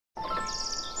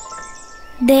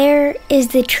There is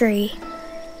the tree,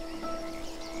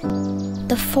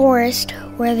 the forest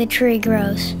where the tree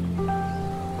grows,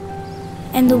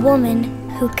 and the woman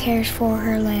who cares for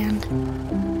her land.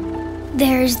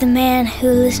 There is the man who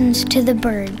listens to the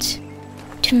birds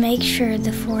to make sure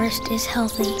the forest is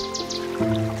healthy.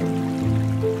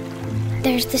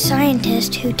 There's the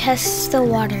scientist who tests the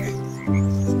water,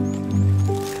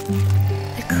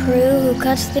 the crew who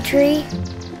cuts the tree,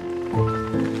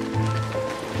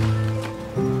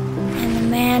 and the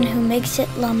man who makes it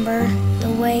lumber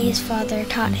the way his father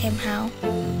taught him how.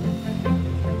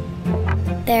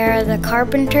 There are the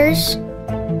carpenters,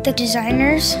 the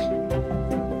designers,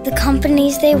 the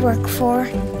companies they work for,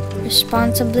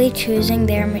 responsibly choosing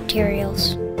their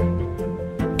materials.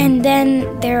 And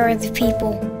then there are the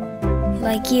people,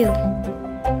 like you.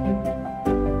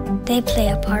 They play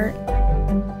a part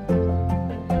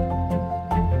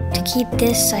to keep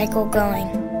this cycle going,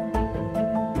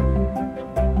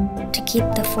 to keep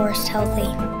the forest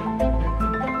healthy.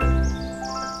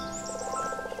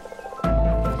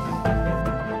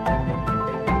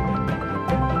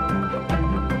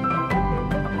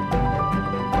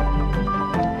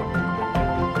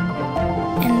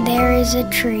 And there is a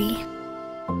tree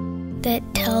that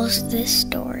tells this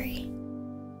story.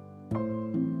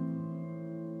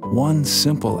 One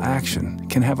simple action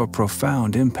can have a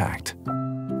profound impact.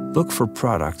 Look for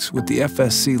products with the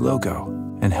FSC logo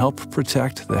and help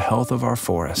protect the health of our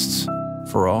forests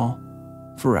for all,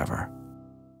 forever.